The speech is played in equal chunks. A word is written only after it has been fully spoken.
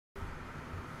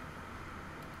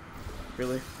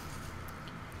really.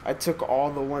 I took all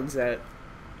the ones that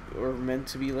were meant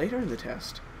to be later in the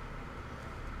test.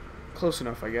 Close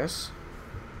enough, I guess.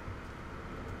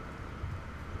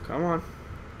 Come on.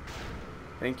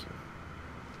 Thank you.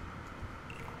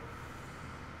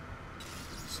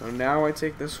 So now I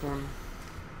take this one,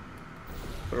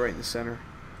 put it right in the center.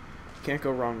 Can't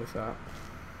go wrong with that.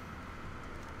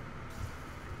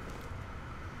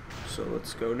 So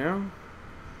let's go now.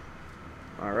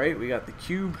 Alright, we got the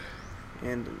cube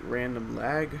and random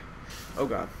lag. Oh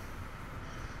god.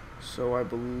 So I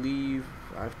believe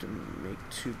I have to make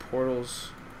 2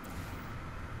 portals.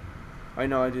 I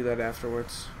know I do that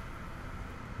afterwards.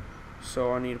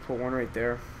 So I need to put one right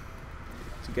there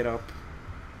to get up.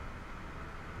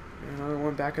 And another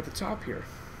one back at the top here.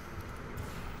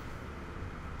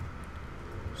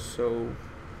 So,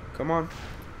 come on.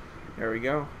 There we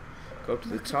go. Go up to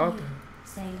the top.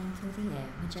 Sailing through the air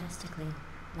majestically,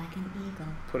 like an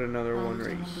eagle. Put another one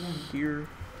right here.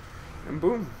 And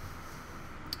boom.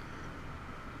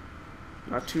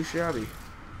 Not too shabby.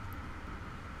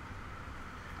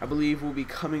 I believe we'll be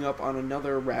coming up on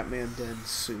another Ratman den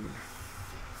soon.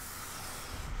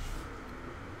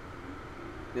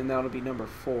 And that'll be number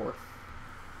 4.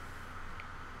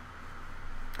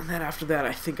 And then after that,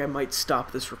 I think I might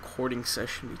stop this recording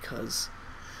session because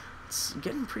it's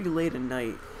getting pretty late at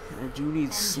night, and I do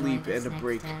need sleep and a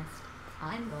break.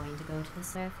 I'm going to go to the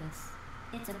surface.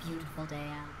 It's a beautiful day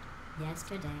out.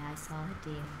 Yesterday I saw a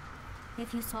deer.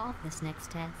 If you solve this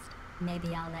next test,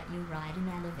 maybe I'll let you ride an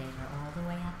elevator all the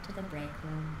way up to the break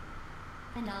room.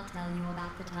 And I'll tell you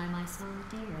about the time I saw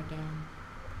a deer again.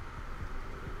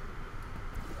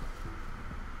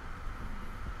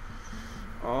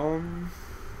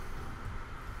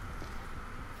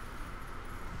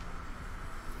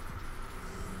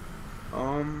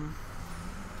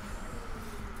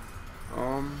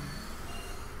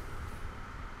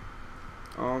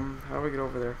 How do I get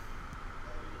over there?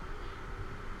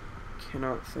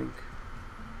 Cannot think.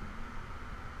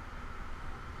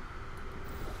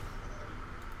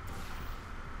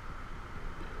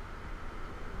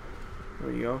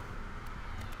 There you go.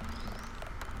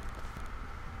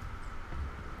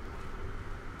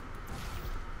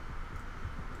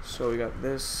 So we got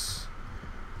this.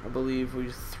 I believe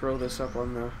we throw this up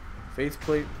on the faith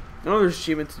plate. I know there's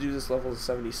achievement to do this level in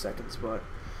 70 seconds, but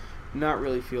not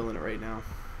really feeling it right now.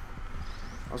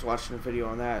 I was watching a video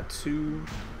on that too.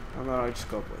 I thought I'd just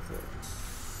go up with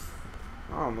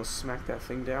it. I almost smacked that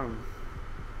thing down.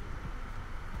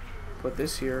 Put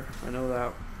this here, I know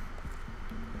that.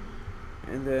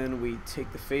 And then we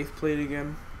take the faith plate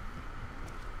again.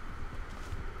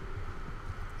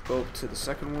 Go up to the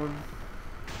second one.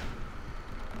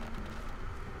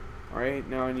 Alright,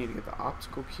 now I need to get the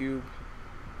optical cube.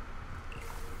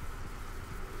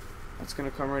 That's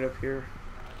gonna come right up here.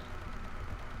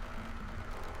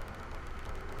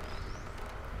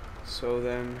 So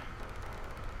then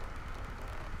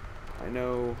I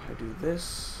know I do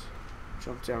this,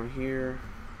 jump down here,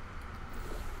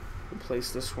 and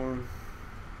place this one.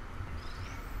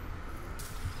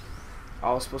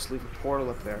 I was supposed to leave a portal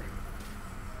up there.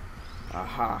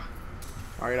 Aha.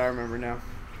 Alright, I remember now.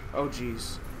 Oh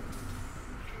geez.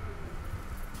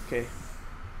 Okay.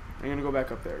 I'm gonna go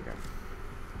back up there again.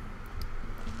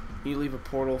 You leave a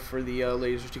portal for the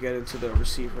laser to get into the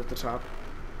receiver at the top.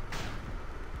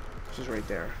 Which is right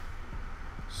there.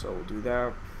 So we'll do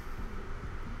that.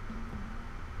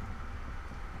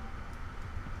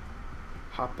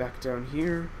 Hop back down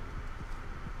here.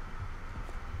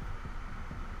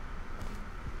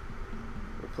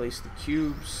 Replace the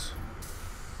cubes.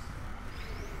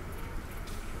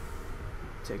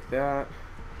 Take that.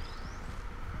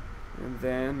 And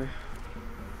then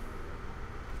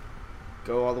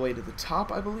go all the way to the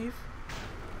top, I believe.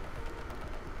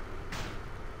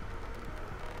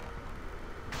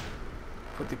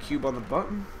 Put the cube on the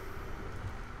button.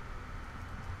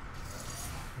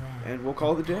 Well, and we'll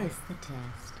call it a day. Passed the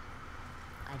test.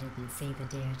 I didn't see the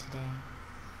deer today.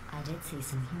 I did see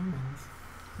some humans.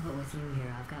 But with you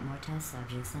here, I've got more test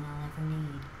subjects than I'll ever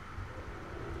need.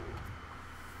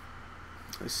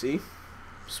 I see.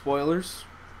 Spoilers.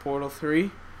 Portal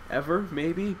 3. Ever.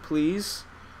 Maybe. Please.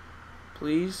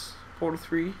 Please. Portal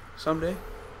 3. Someday.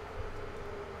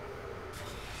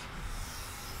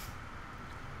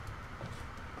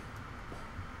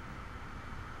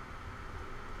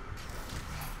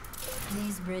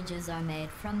 These bridges are made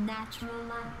from natural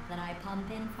light that I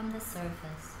pump in from the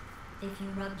surface. If you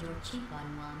rubbed your cheek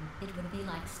on one, it would be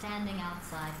like standing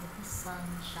outside with the sun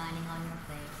shining on your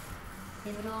face.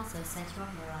 It would also set your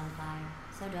hair on fire,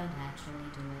 so don't actually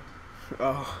do it.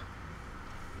 Oh.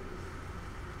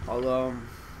 I'll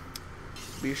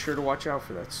be sure to watch out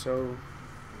for that. So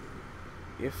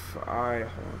if I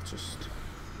hold on, let's just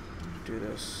do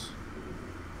this.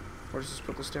 Where does this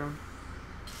put this down?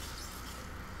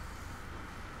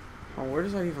 Oh, where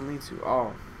does that even lead to?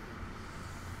 Oh.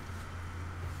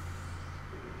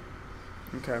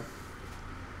 Okay.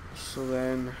 So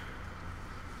then,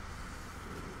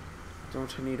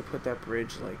 don't I need to put that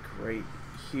bridge like right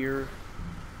here?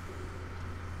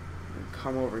 And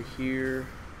come over here.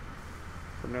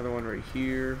 Put another one right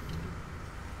here.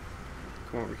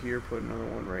 Come over here, put another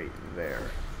one right there.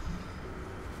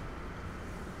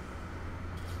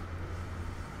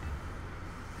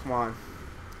 Come on.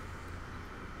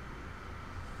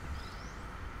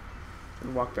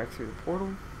 And walk back through the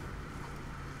portal.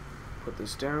 Put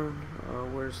this down.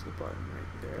 Where's the button?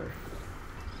 Right there.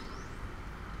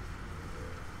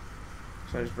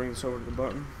 So I just bring this over to the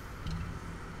button.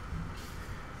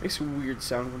 Makes a weird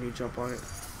sound when you jump on it.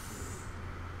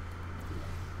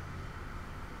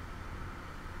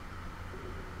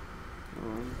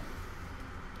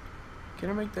 Can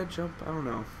I make that jump? I don't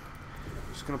know.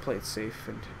 I'm just gonna play it safe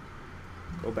and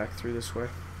go back through this way.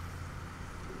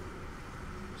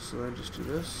 So then just do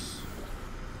this.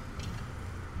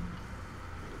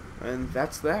 And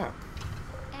that's that.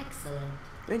 Excellent.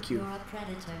 Thank you. You're a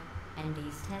predator, and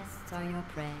these tests are your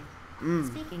prey.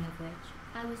 Speaking of which,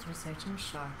 I was researching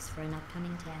sharks for an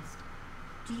upcoming test.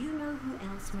 Do you know who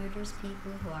else murders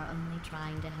people who are only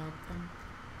trying to help them?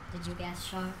 Did you guess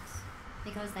sharks?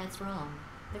 Because that's wrong.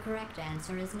 The correct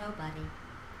answer is nobody.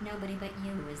 Nobody but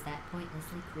you is that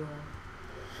pointlessly cruel.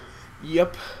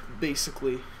 Yep,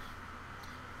 basically.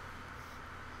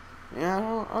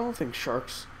 Yeah, I don't think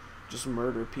sharks just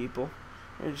murder people.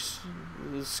 They're just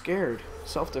scared.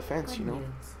 Self-defense, you know. Good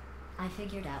news. I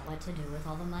figured out what to do with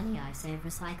all the money I saved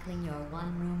recycling your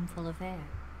one room full of air.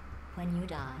 When you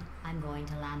die, I'm going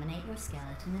to laminate your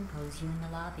skeleton and pose you in the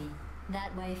lobby.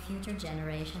 That way future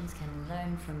generations can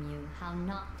learn from you how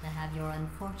not to have your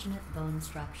unfortunate bone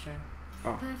structure.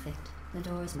 Oh. Perfect. The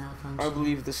door's malfunctioning. I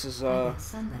believe this is going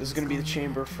to be the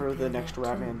chamber for the next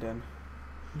Ratman den.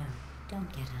 No,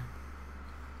 don't get up.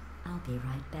 I'll be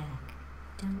right back.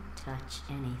 Don't touch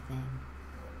anything.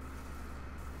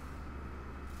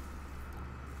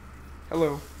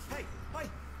 Hello. Hey,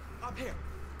 I'm here.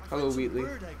 I Hello, found some Wheatley.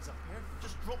 bird eggs up here.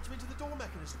 Just dropped them into the door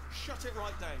mechanism. Shut it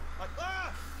right down. Like,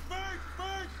 bird.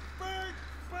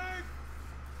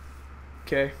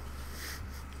 Okay.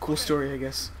 Cool Okay. story, I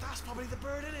guess. That's probably the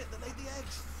bird in it that laid the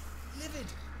eggs. Livid.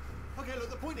 Okay, look,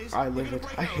 the point is, I we're live gonna it.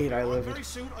 break I out hate of here, I all right? live it. Very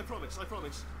soon, I promise.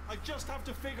 I just have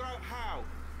to figure out how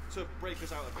to break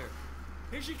us out of here.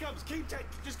 Here she comes.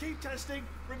 Just keep testing.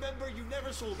 Remember, you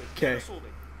never saw me. 'Kay. Never saw me.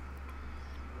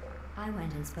 I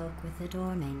went and spoke with the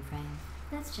door mainframe.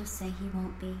 Let's just say he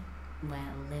won't be,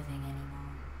 well, living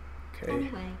anymore. Okay.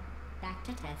 Anyway, back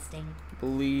to testing.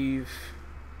 Believe,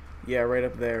 yeah, right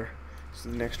up there. It's the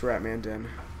next Ratman den.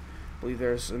 Believe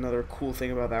there's another cool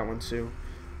thing about that one too.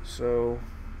 So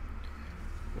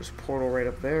there's a portal right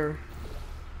up there.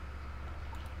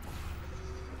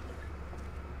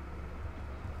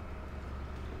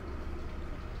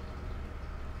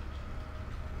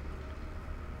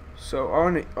 So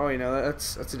you know,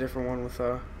 that's a different one with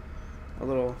a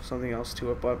little something else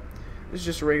to it, but this is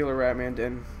just a regular Ratman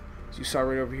den. As you saw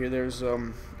right over here, there's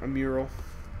a mural.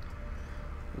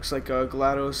 Looks like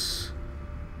GLaDOS.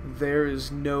 There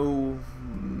is no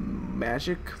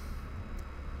magic.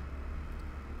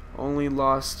 Only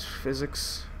lost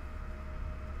physics.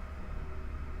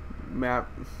 Map.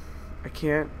 I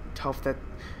can't tell if that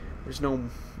there's no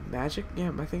magic.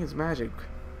 Yeah, I think it's magic.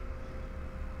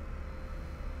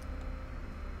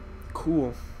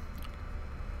 Cool.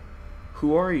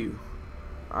 Who are you?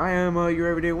 I am your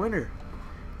everyday winner.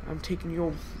 I'm taking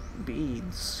your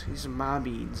beads. These are my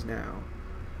beads now.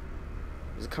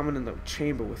 He's coming in the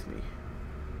chamber with me.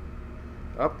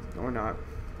 Up or not.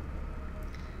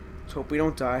 Let's hope we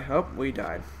don't die. Up, we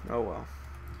died. Oh well.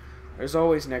 There's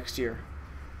always next year.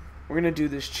 We're gonna do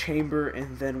this chamber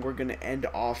and then we're gonna end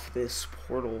off this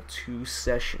Portal 2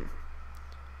 session.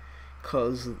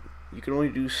 'Cause you can only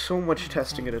do so much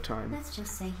testing at a time. Let's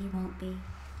just say he won't be,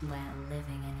 well,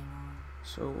 living anymore.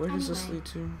 So where does this Anyway, lead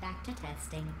to? Back to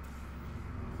testing.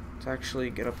 Let's actually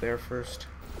get up there first.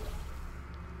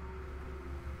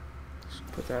 Let's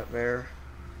put that there.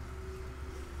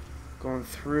 Going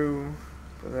through.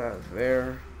 Put that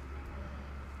there.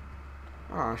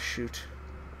 Ah, shoot.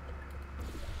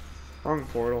 Wrong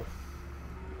portal.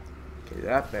 Okay,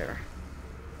 that there.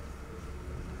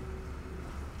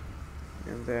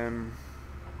 And then,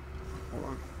 hold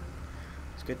on.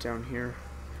 Let's get down here.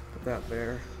 Put that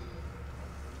there.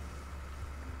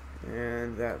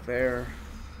 And that there.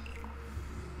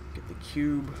 Get the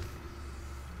cube.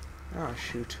 Ah,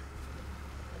 shoot.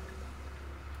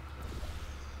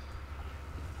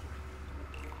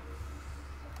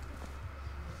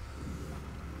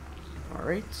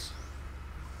 Alright.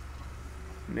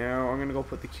 Now I'm gonna go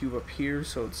put the cube up here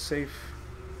so it's safe.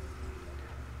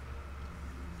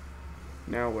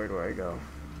 Now where do I go?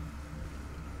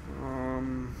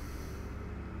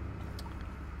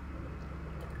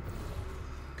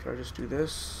 Could I just do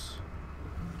this?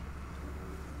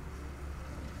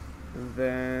 And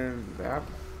then that.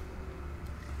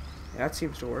 That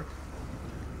seems to work.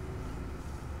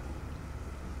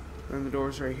 And the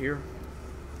door's right here.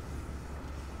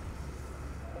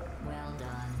 Well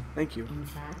done. Thank you. In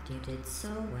fact, you did so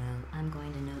well, I'm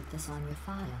going to note this on your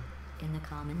file, in the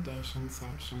commendation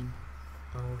section.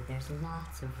 Oh, there's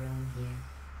lots of room here.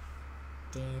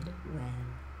 Did well.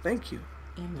 Thank you.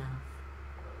 Enough.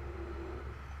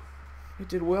 I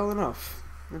did well enough.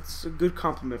 That's a good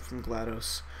compliment from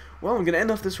GLaDOS. Well, I'm going to end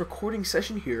off this recording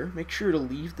session here. Make sure to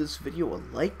leave this video a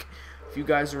like if you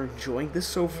guys are enjoying this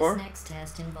so far. This next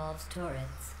test involves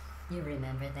turrets. You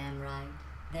remember them, right?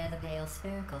 They're the pale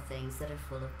spherical things that are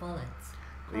full of bullets.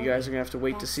 You guys are going to have to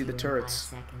wait to see the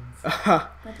turrets.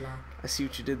 Aha! Good luck. I see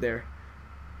what you did there.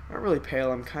 I'm not really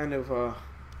pale. I'm kind of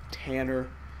tanner.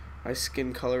 My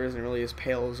skin color isn't really as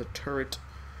pale as a turret.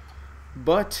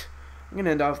 But I'm going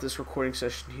to end off this recording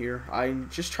session here. I'm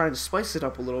just trying to spice it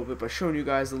up a little bit by showing you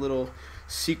guys the little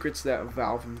secrets that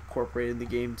Valve incorporated in the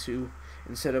game too,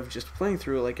 instead of just playing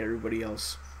through it like everybody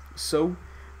else. So,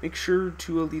 make sure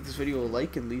to leave this video a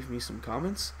like and leave me some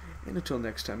comments. And until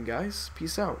next time, guys,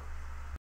 peace out.